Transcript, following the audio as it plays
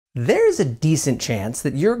there's a decent chance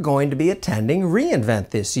that you're going to be attending reInvent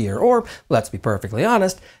this year, or, let's be perfectly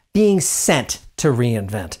honest, being sent to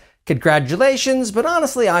reInvent. Congratulations, but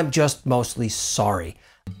honestly, I'm just mostly sorry.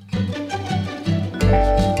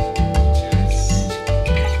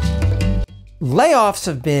 Layoffs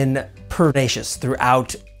have been pernicious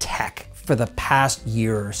throughout tech for the past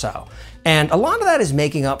year or so. And a lot of that is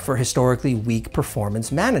making up for historically weak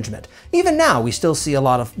performance management. Even now, we still see a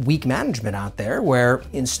lot of weak management out there where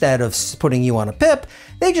instead of putting you on a PIP,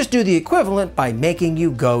 they just do the equivalent by making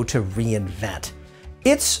you go to reInvent.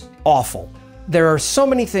 It's awful. There are so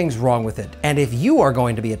many things wrong with it. And if you are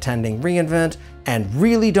going to be attending reInvent and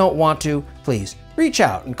really don't want to, please reach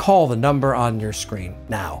out and call the number on your screen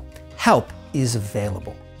now. Help is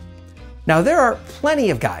available. Now, there are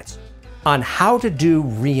plenty of guides on how to do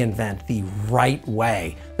reInvent the right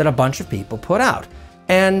way that a bunch of people put out.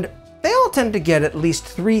 And they all tend to get at least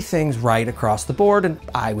 3 things right across the board, and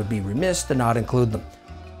I would be remiss to not include them.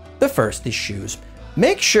 The first is shoes.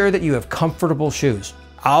 Make sure that you have comfortable shoes.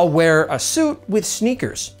 I'll wear a suit with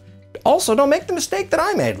sneakers. Also, don't make the mistake that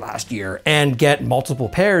I made last year and get multiple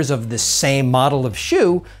pairs of the same model of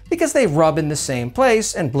shoe because they rub in the same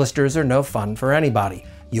place and blisters are no fun for anybody.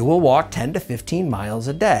 You will walk 10 to 15 miles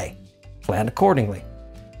a day. Plan accordingly.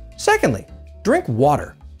 Secondly, drink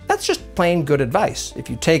water. That's just plain good advice. If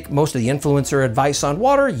you take most of the influencer advice on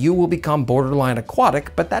water, you will become borderline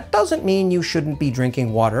aquatic, but that doesn't mean you shouldn't be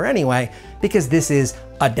drinking water anyway, because this is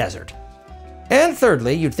a desert. And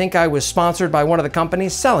thirdly, you'd think I was sponsored by one of the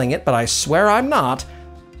companies selling it, but I swear I'm not.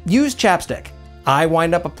 Use chapstick. I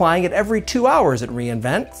wind up applying it every 2 hours at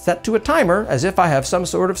reInvent, set to a timer as if I have some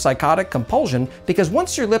sort of psychotic compulsion, because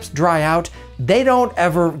once your lips dry out, they don't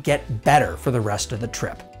ever get better for the rest of the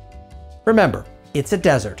trip. Remember, it's a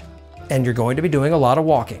desert, and you're going to be doing a lot of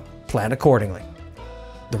walking. Plan accordingly.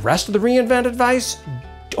 The rest of the reInvent advice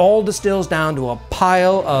all distills down to a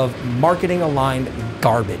pile of marketing-aligned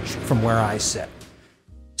garbage from where I sit.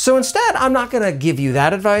 So instead, I'm not going to give you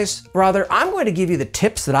that advice. Rather, I'm going to give you the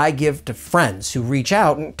tips that I give to friends who reach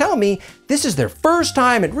out and tell me this is their first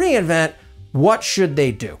time at reInvent, what should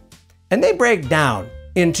they do? And they break down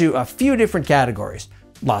into a few different categories: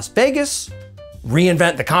 Las Vegas,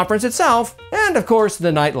 reInvent the conference itself, and of course, the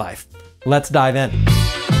nightlife. Let's dive in.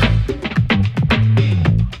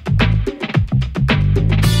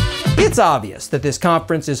 It's obvious that this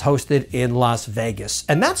conference is hosted in Las Vegas,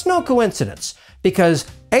 and that's no coincidence, because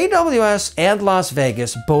AWS and Las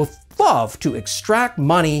Vegas both love to extract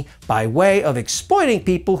money by way of exploiting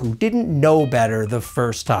people who didn't know better the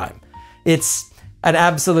first time. It's an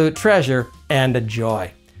absolute treasure and a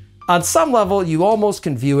joy. On some level, you almost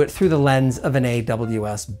can view it through the lens of an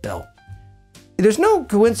AWS bill. There's no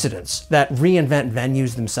coincidence that reInvent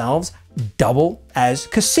venues themselves double as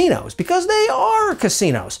casinos, because they are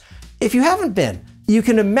casinos. If you haven't been, you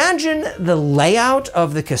can imagine the layout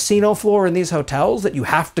of the casino floor in these hotels that you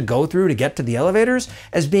have to go through to get to the elevators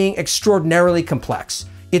as being extraordinarily complex.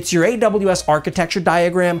 It's your AWS architecture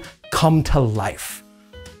diagram come to life.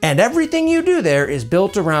 And everything you do there is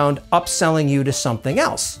built around upselling you to something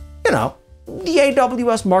else. You know, the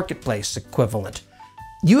AWS marketplace equivalent.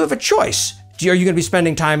 You have a choice. Are you going to be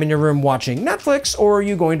spending time in your room watching Netflix, or are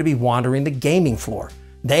you going to be wandering the gaming floor?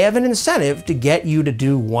 They have an incentive to get you to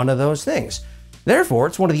do one of those things. Therefore,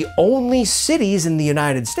 it's one of the only cities in the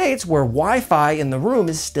United States where Wi-Fi in the room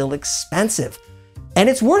is still expensive. And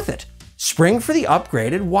it's worth it. Spring for the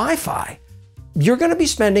upgraded Wi-Fi. You're going to be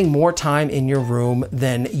spending more time in your room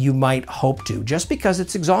than you might hope to, just because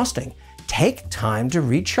it's exhausting. Take time to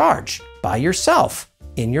recharge by yourself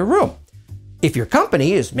in your room. If your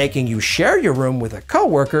company is making you share your room with a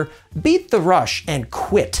coworker, beat the rush and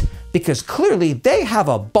quit, because clearly they have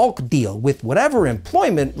a bulk deal with whatever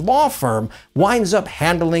employment law firm winds up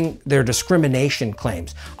handling their discrimination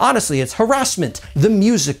claims. Honestly, it's harassment, the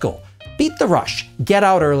musical. Beat the rush, get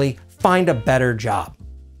out early, find a better job.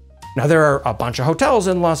 Now, there are a bunch of hotels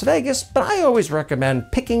in Las Vegas, but I always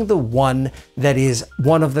recommend picking the one that is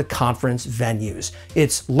one of the conference venues.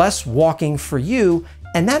 It's less walking for you,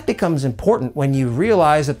 and that becomes important when you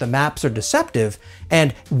realize that the maps are deceptive,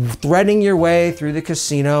 and threading your way through the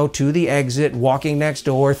casino to the exit, walking next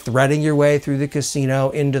door, threading your way through the casino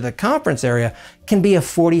into the conference area can be a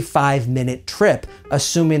 45-minute trip,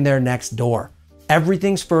 assuming they're next door.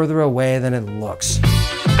 Everything's further away than it looks.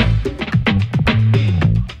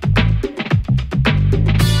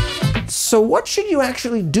 So what should you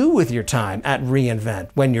actually do with your time at reInvent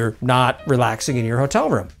when you're not relaxing in your hotel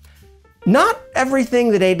room? Not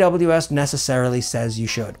everything that AWS necessarily says you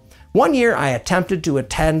should. One year, I attempted to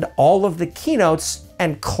attend all of the keynotes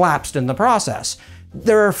and collapsed in the process.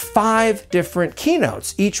 There are 5 different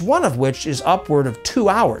keynotes, each one of which is upward of 2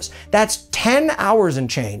 hours. That's 10 hours and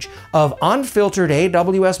change of unfiltered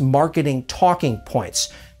AWS marketing talking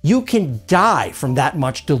points. You can die from that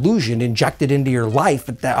much delusion injected into your life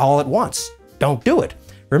all at once. Don't do it.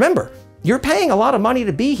 Remember, you're paying a lot of money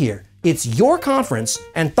to be here. It's your conference,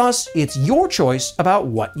 and thus it's your choice about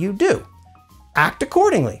what you do. Act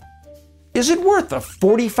accordingly. Is it worth a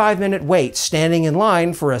 45-minute wait standing in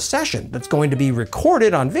line for a session that's going to be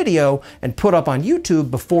recorded on video and put up on YouTube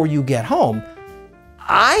before you get home?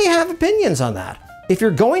 I have opinions on that. If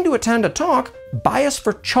you're going to attend a talk, bias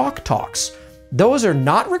for chalk talks. Those are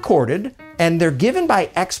not recorded, and they're given by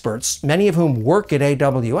experts, many of whom work at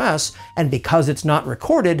AWS, and because it's not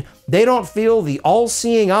recorded, they don't feel the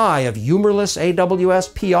all-seeing eye of humorless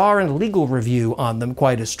AWS PR and legal review on them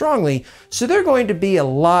quite as strongly, so they're going to be a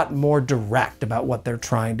lot more direct about what they're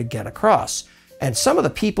trying to get across. And some of the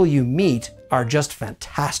people you meet are just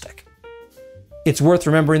fantastic. It's worth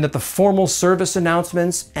remembering that the formal service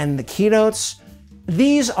announcements and the keynotes,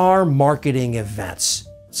 these are marketing events,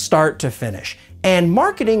 start to finish. And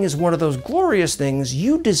marketing is one of those glorious things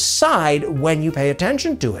you decide when you pay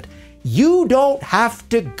attention to it. You don't have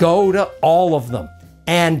to go to all of them.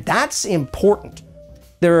 And that's important.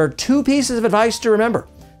 There are 2 pieces of advice to remember.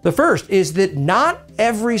 The first is that not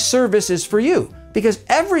every service is for you, because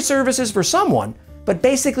every service is for someone, but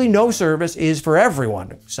basically no service is for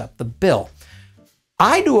everyone except the bill.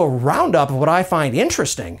 I do a roundup of what I find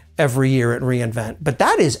interesting every year at reInvent, but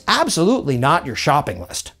that is absolutely not your shopping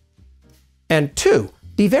list. And 2,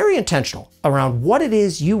 be very intentional around what it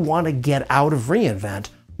is you want to get out of reInvent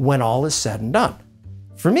when all is said and done.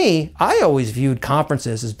 For me, I always viewed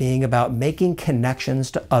conferences as being about making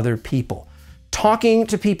connections to other people, talking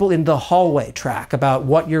to people in the hallway track about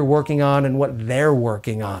what you're working on and what they're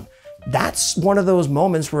working on. That's one of those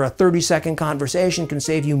moments where a 30-second conversation can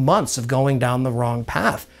save you months of going down the wrong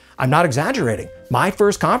path. I'm not exaggerating. My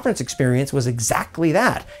first conference experience was exactly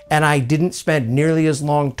that, and I didn't spend nearly as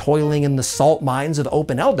long toiling in the salt mines of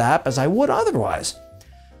Open LDAP as I would otherwise.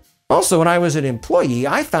 Also, when I was an employee,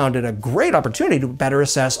 I found it a great opportunity to better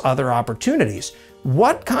assess other opportunities.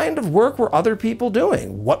 What kind of work were other people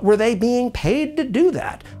doing? What were they being paid to do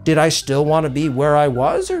that? Did I still want to be where I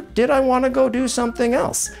was, or did I want to go do something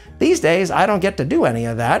else? These days, I don't get to do any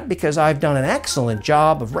of that because I've done an excellent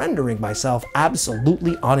job of rendering myself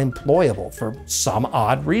absolutely unemployable for some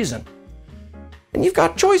odd reason. And you've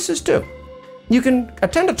got choices too. You can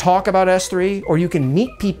attend a talk about S3, or you can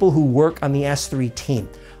meet people who work on the S3 team.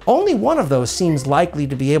 Only one of those seems likely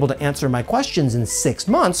to be able to answer my questions in 6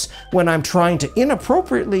 months when I'm trying to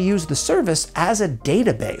inappropriately use the service as a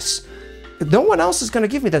database. No one else is going to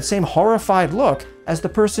give me that same horrified look as the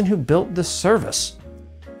person who built the service.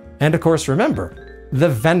 And of course, remember, the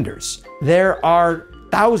vendors. There are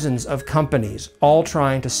thousands of companies all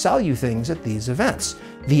trying to sell you things at these events.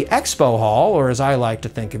 The Expo Hall, or as I like to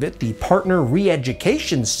think of it, the Partner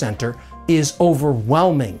Re-Education Center, is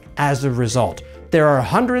overwhelming as a result. There are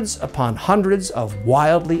hundreds upon hundreds of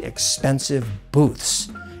wildly expensive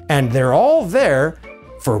booths, and they're all there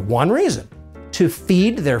for one reason: to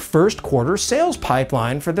feed their first quarter sales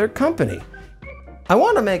pipeline for their company. I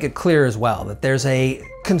want to make it clear as well that there's a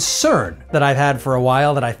concern that I've had for a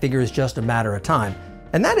while that I figure is just a matter of time,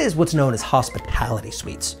 and that is what's known as hospitality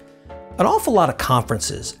suites. An awful lot of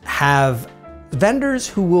conferences have vendors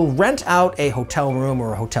who will rent out a hotel room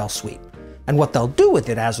or a hotel suite. And what they'll do with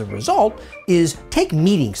it as a result is take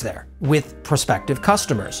meetings there with prospective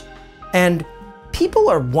customers. And people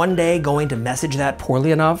are one day going to message that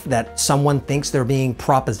poorly enough that someone thinks they're being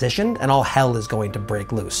propositioned and all hell is going to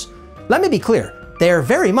break loose. Let me be clear, they're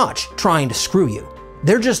very much trying to screw you.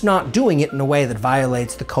 They're just not doing it in a way that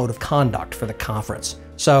violates the code of conduct for the conference.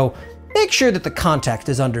 So make sure that the context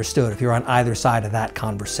is understood if you're on either side of that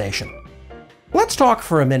conversation. Let's talk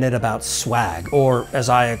for a minute about swag, or as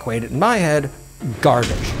I equate it in my head,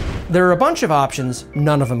 garbage. There are a bunch of options,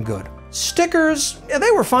 none of them good. Stickers,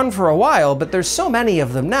 they were fun for a while, but there's so many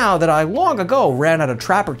of them now that I long ago ran out of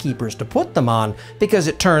Trapper Keepers to put them on, because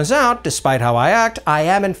it turns out, despite how I act, I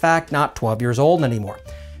am in fact not 12 years old anymore.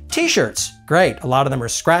 T-shirts, great. A lot of them are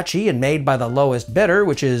scratchy and made by the lowest bidder,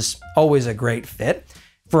 which is always a great fit.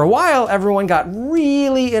 For a while, everyone got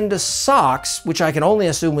really into socks, which I can only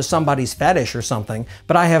assume was somebody's fetish or something,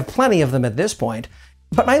 but I have plenty of them at this point.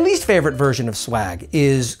 But my least favorite version of swag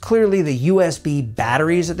is clearly the USB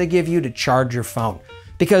batteries that they give you to charge your phone.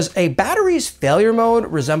 Because a battery's failure mode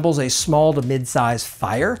resembles a small to mid-size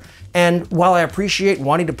fire, and while I appreciate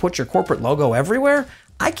wanting to put your corporate logo everywhere,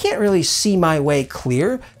 I can't really see my way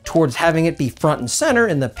clear towards having it be front and center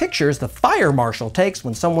in the pictures the fire marshal takes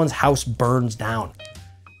when someone's house burns down.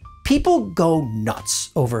 People go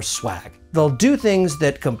nuts over swag. They'll do things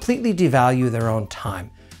that completely devalue their own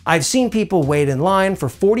time. I've seen people wait in line for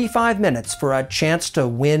 45 minutes for a chance to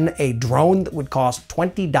win a drone that would cost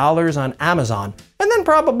 $20 on Amazon and then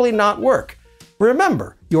probably not work.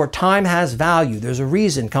 Remember, your time has value. There's a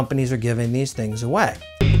reason companies are giving these things away.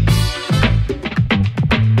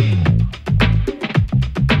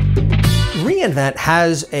 reInvent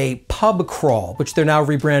has a pub crawl, which they're now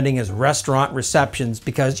rebranding as restaurant receptions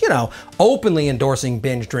because, openly endorsing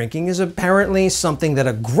binge drinking is apparently something that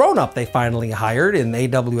a grown-up they finally hired in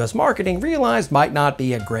AWS marketing realized might not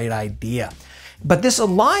be a great idea. But this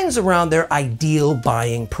aligns around their ideal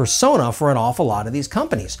buying persona for an awful lot of these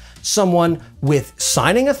companies. Someone with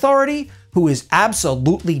signing authority who is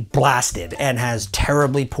absolutely blasted and has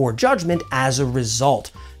terribly poor judgment as a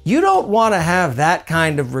result. You don't want to have that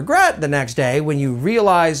kind of regret the next day when you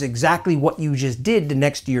realize exactly what you just did to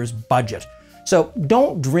next year's budget. So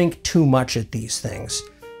don't drink too much at these things.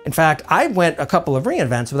 In fact, I went a couple of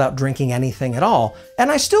reInvents without drinking anything at all, and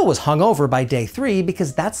I still was hungover by day 3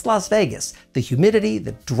 because that's Las Vegas. The humidity,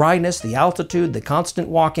 the dryness, the altitude, the constant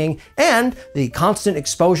walking, and the constant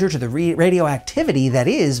exposure to the radioactivity that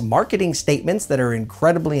is marketing statements that are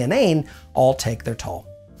incredibly inane all take their toll.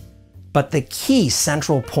 But the key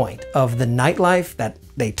central point of the nightlife that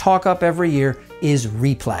they talk up every year is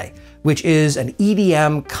Replay, which is an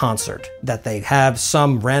EDM concert that they have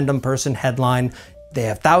some random person headline. They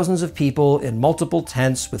have thousands of people in multiple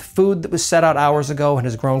tents with food that was set out hours ago and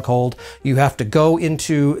has grown cold. You have to go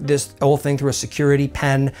into this whole thing through a security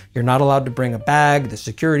pen. You're not allowed to bring a bag. The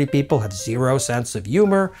security people have zero sense of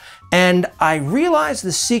humor. And I realized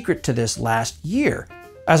the secret to this last year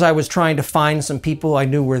as I was trying to find some people I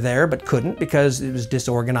knew were there but couldn't because it was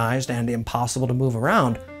disorganized and impossible to move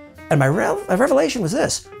around. And my revelation was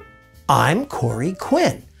this: I'm Corey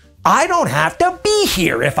Quinn. I don't have to be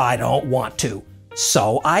here if I don't want to.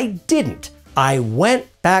 So I didn't. I went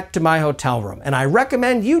back to my hotel room, and I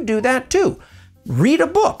recommend you do that too. Read a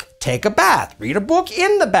book, take a bath, read a book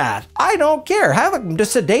in the bath. I don't care. Have a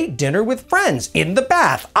sedate dinner with friends in the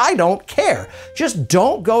bath. I don't care. Just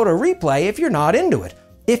don't go to Replay if you're not into it.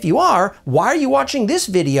 If you are, why are you watching this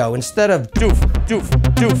video instead of doof, doof,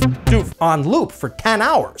 doof, doof on loop for 10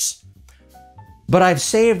 hours? But I've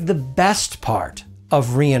saved the best part of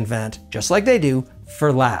reInvent, just like they do,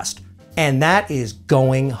 for last. And that is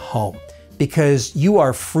going home, because you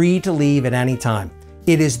are free to leave at any time.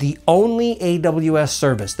 It is the only AWS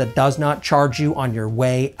service that does not charge you on your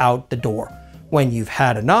way out the door. When you've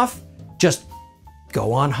had enough, just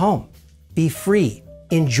go on home. Be free.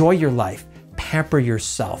 Enjoy your life. Pamper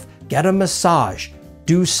yourself. Get a massage.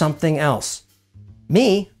 Do something else.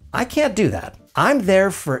 Me, I can't do that. I'm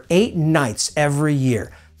there for 8 nights every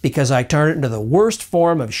year because I turn it into the worst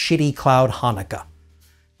form of shitty cloud Hanukkah.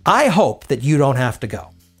 I hope that you don't have to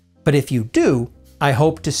go. But if you do, I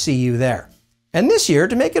hope to see you there. And this year,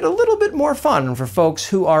 to make it a little bit more fun for folks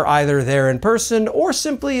who are either there in person or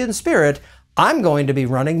simply in spirit, I'm going to be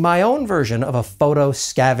running my own version of a photo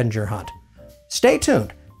scavenger hunt. Stay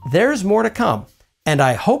tuned. There's more to come. And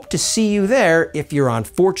I hope to see you there if you're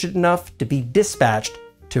unfortunate enough to be dispatched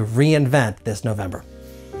to reInvent this November.